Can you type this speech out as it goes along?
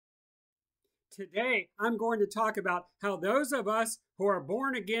Today, I'm going to talk about how those of us who are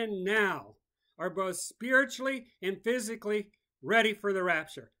born again now are both spiritually and physically ready for the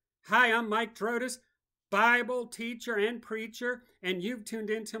rapture. Hi, I'm Mike Drotis, Bible teacher and preacher, and you've tuned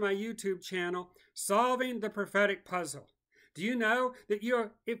into my YouTube channel, Solving the Prophetic Puzzle. Do you know that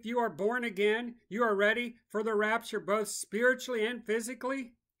if you are born again, you are ready for the rapture both spiritually and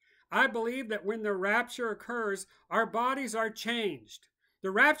physically? I believe that when the rapture occurs, our bodies are changed. The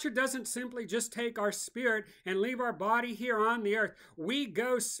rapture doesn't simply just take our spirit and leave our body here on the earth. We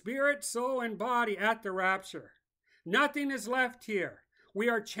go spirit, soul, and body at the rapture. Nothing is left here. We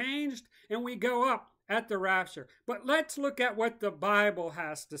are changed and we go up at the rapture. But let's look at what the Bible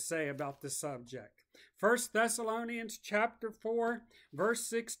has to say about the subject. 1 Thessalonians chapter 4, verse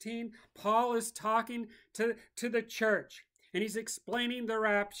 16, Paul is talking to the church and he's explaining the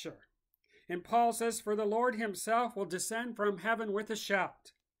rapture. And Paul says, "For the Lord himself will descend from heaven with a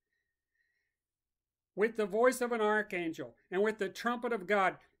shout, with the voice of an archangel, and with the trumpet of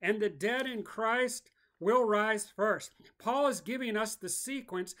God, and the dead in Christ will rise first." Paul is giving us the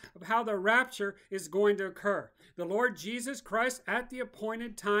sequence of how the rapture is going to occur. The Lord Jesus Christ at the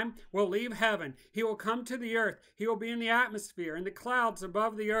appointed time will leave heaven. He will come to the earth. He will be in the atmosphere, in the clouds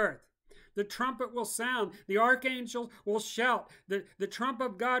above the earth. The trumpet will sound, the archangel will shout, the trump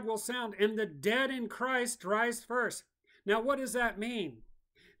of God will sound, and the dead in Christ rise first. Now, what does that mean?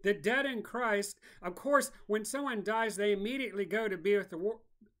 The dead in Christ, of course, when someone dies, they immediately go to be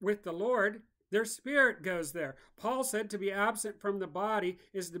with the Lord. Their spirit goes there. Paul said to be absent from the body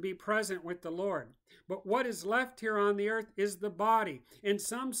is to be present with the Lord. But what is left here on the earth is the body. In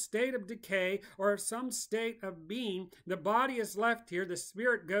some state of decay or some state of being, the body is left here. The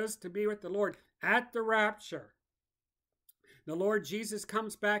spirit goes to be with the Lord at the rapture. The Lord Jesus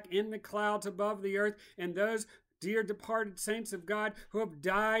comes back in the clouds above the earth, and those dear departed saints of God who have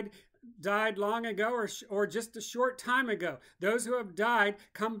died long ago or just a short time ago. Those who have died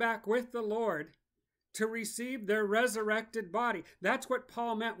come back with the Lord to receive their resurrected body. That's what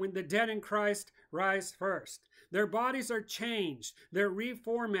Paul meant when the dead in Christ rise first. Their bodies are changed. They're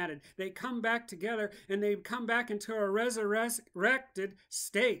reformatted. They come back together and they come back into a resurrected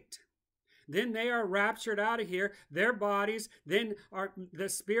state. Then they are raptured out of here. Their bodies, then the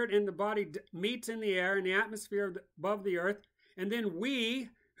spirit and the body meets in the air, in the atmosphere above the earth. And then we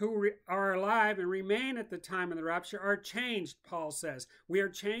who are alive and remain at the time of the rapture are changed, Paul says. We are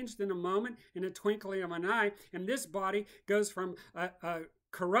changed in a moment, in a twinkling of an eye, and this body goes from a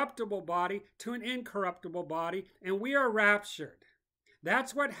corruptible body to an incorruptible body, and we are raptured.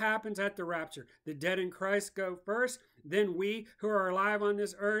 That's what happens at the rapture. The dead in Christ go first, then we who are alive on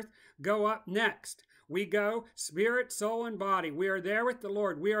this earth go up next. We go spirit, soul, and body. We are there with the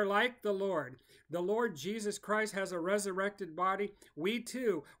Lord. We are like the Lord. The Lord Jesus Christ has a resurrected body. We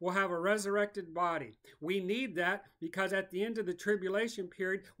too will have a resurrected body. We need that because at the end of the tribulation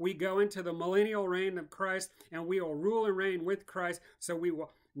period, we go into the millennial reign of Christ and we will rule and reign with Christ. So we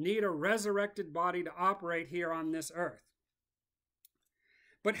will need a resurrected body to operate here on this earth.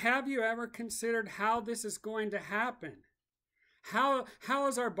 But have you ever considered how this is going to happen? How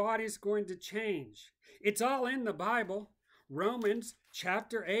is our bodies going to change? It's all in the Bible. Romans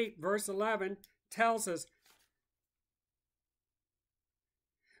chapter 8, verse 11 tells us,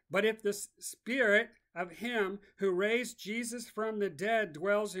 "But if the spirit of him who raised Jesus from the dead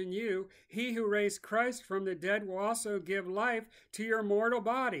dwells in you, he who raised Christ from the dead will also give life to your mortal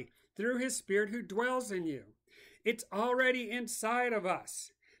body through his spirit who dwells in you." It's already inside of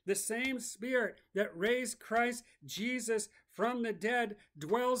us. The same spirit that raised Christ Jesus from the dead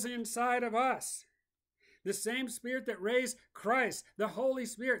dwells inside of us. The same spirit that raised Christ, the Holy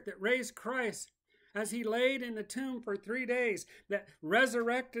Spirit that raised Christ as he laid in the tomb for 3 days, that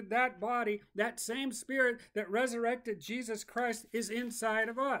resurrected that body, that same spirit that resurrected Jesus Christ is inside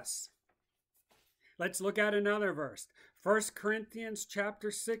of us. Let's look at another verse. 1 Corinthians chapter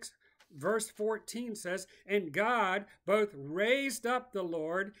 6, verse 14 says, "And God both raised up the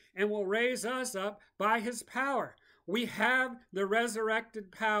Lord and will raise us up by his power." We have the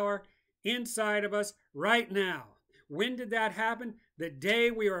resurrected power inside of us right now. When did that happen? The day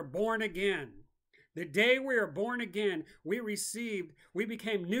we are born again. The day we are born again, we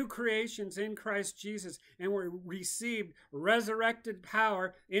became new creations in Christ Jesus, and we received resurrected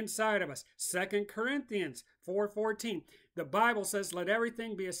power inside of us. 2 Corinthians 4:14. The Bible says, "Let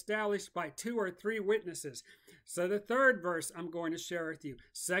everything be established by 2 or 3 witnesses." So the third verse I'm going to share with you,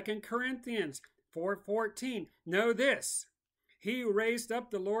 2 Corinthians 4:14. "Know this, he who raised up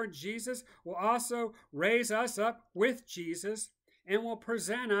the Lord Jesus will also raise us up with Jesus and will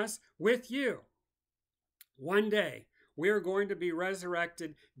present us with you." One day, We are going to be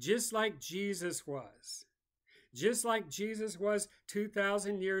resurrected just like Jesus was. Just like Jesus was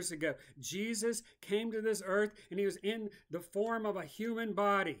 2,000 years ago. Jesus came to this earth and he was in the form of a human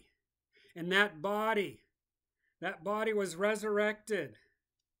body. And that body was resurrected.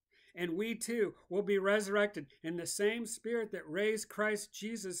 And we too will be resurrected. And the same Spirit that raised Christ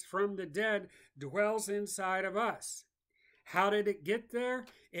Jesus from the dead dwells inside of us. How did it get there?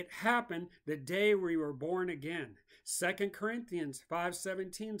 It happened the day we were born again. 2 Corinthians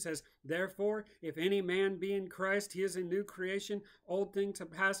 5:17 says, "Therefore, if any man be in Christ, he is a new creation. Old things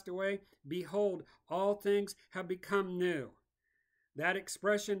have passed away. Behold, all things have become new." That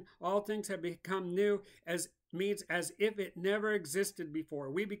expression, all things have become new, means as if it never existed before.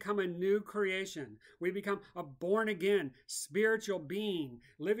 We become a new creation. We become a born-again spiritual being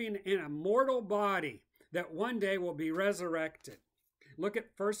living in a mortal body that one day will be resurrected. Look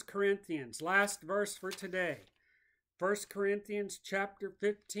at 1 Corinthians, last verse for today. 1 Corinthians chapter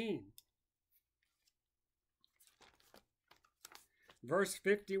 15. Verse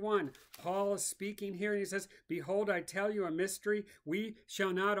 51, Paul is speaking here and he says, "Behold, I tell you a mystery. We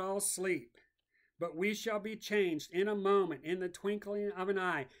shall not all sleep, but we shall be changed in a moment, in the twinkling of an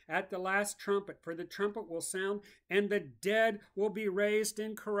eye, at the last trumpet. For the trumpet will sound, and the dead will be raised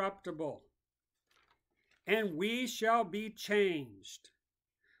incorruptible. And we shall be changed."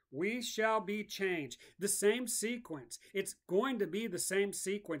 We shall be changed. The same sequence. It's going to be the same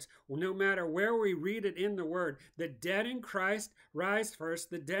sequence no matter where we read it in the Word. The dead in Christ rise first.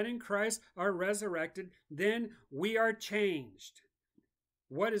 The dead in Christ are resurrected. Then we are changed.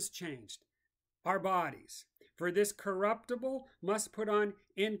 What is changed? Our bodies. For this corruptible must put on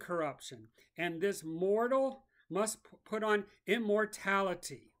incorruption, and this mortal must put on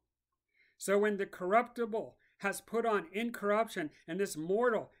immortality. So when the corruptible has put on incorruption, and this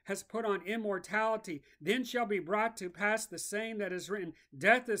mortal has put on immortality, then shall be brought to pass the saying that is written,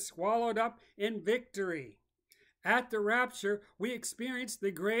 "Death is swallowed up in victory." At the rapture, we experience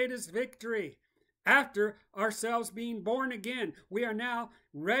the greatest victory. After ourselves being born again, we are now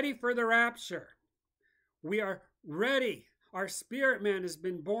ready for the rapture. We are ready. Our spirit man has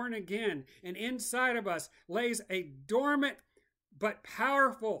been born again, and inside of us lays a dormant but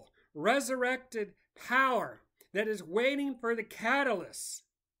powerful, resurrected power that is waiting for the catalyst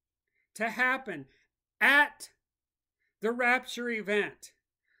to happen at the rapture event.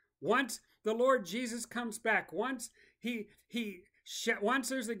 Once the Lord Jesus comes back, once once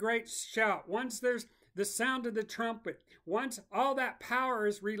there's a great shout, once there's the sound of the trumpet, once all that power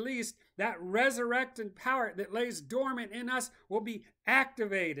is released, that resurrected power that lays dormant in us will be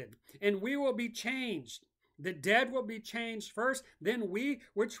activated, and we will be changed. The dead will be changed first, then we,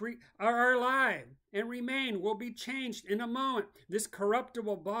 which are alive and remain, will be changed in a moment. This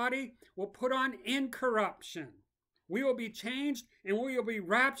corruptible body will put on incorruption. We will be changed and we will be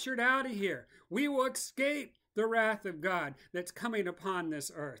raptured out of here. We will escape the wrath of God that's coming upon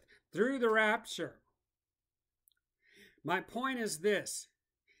this earth through the rapture. My point is this: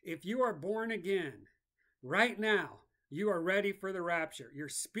 if you are born again, right now, you are ready for the rapture. Your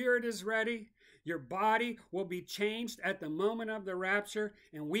spirit is ready. Your body will be changed at the moment of the rapture,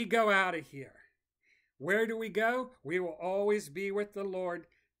 and we go out of here. Where do we go? We will always be with the Lord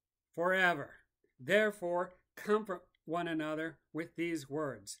forever. Therefore, comfort one another with these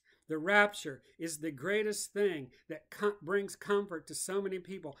words. The rapture is the greatest thing that brings comfort to so many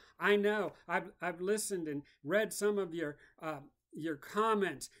people. I know. I've listened and read some of your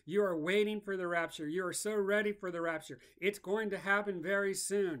comments. You are waiting for the rapture. You are so ready for the rapture. It's going to happen very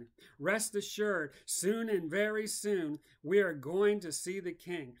soon. Rest assured, soon and very soon, we are going to see the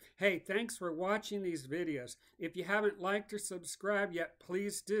King. Hey, thanks for watching these videos. If you haven't liked or subscribed yet,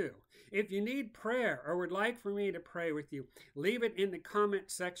 please do. If you need prayer or would like for me to pray with you, leave it in the comment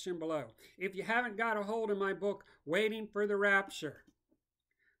section below. If you haven't got a hold of my book, Waiting for the Rapture.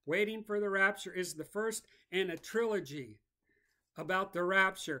 Waiting for the Rapture is the first in a trilogy about the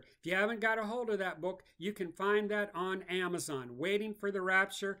rapture. If you haven't got a hold of that book, you can find that on Amazon. Waiting for the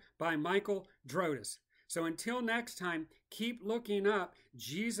Rapture by Michael Drotis. So until next time, keep looking up.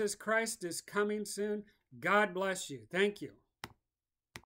 Jesus Christ is coming soon. God bless you. Thank you.